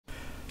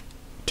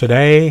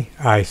Today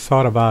I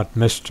thought about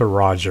Mr.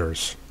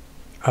 Rogers,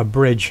 a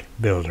bridge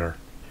builder.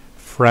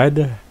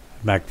 Fred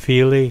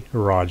McFeely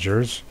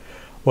Rogers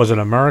was an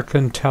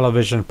American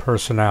television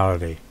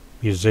personality,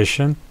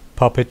 musician,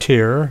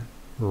 puppeteer,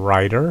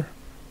 writer,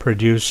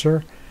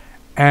 producer,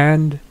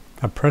 and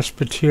a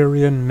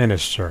Presbyterian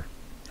minister.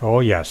 Oh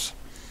yes,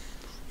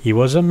 he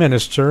was a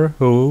minister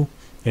who,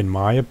 in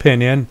my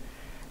opinion,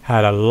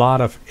 had a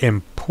lot of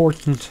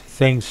important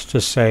things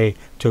to say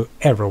to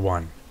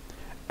everyone,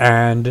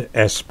 and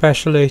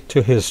especially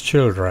to his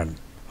children,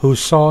 who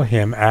saw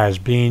him as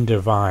being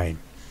divine.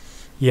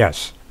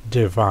 Yes,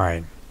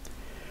 divine.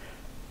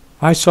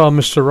 I saw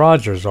Mr.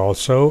 Rogers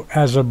also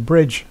as a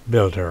bridge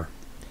builder.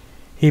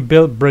 He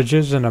built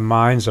bridges in the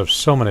minds of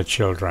so many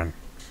children.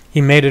 He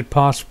made it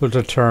possible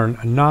to turn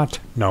not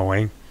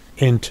knowing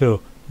into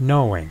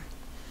knowing.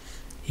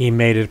 He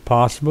made it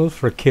possible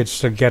for kids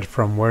to get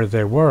from where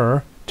they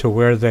were to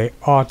where they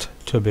ought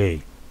to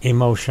be,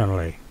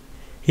 emotionally.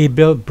 He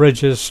built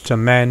bridges to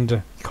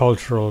mend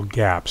cultural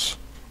gaps.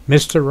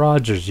 Mr.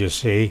 Rogers, you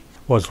see,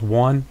 was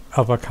one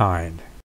of a kind.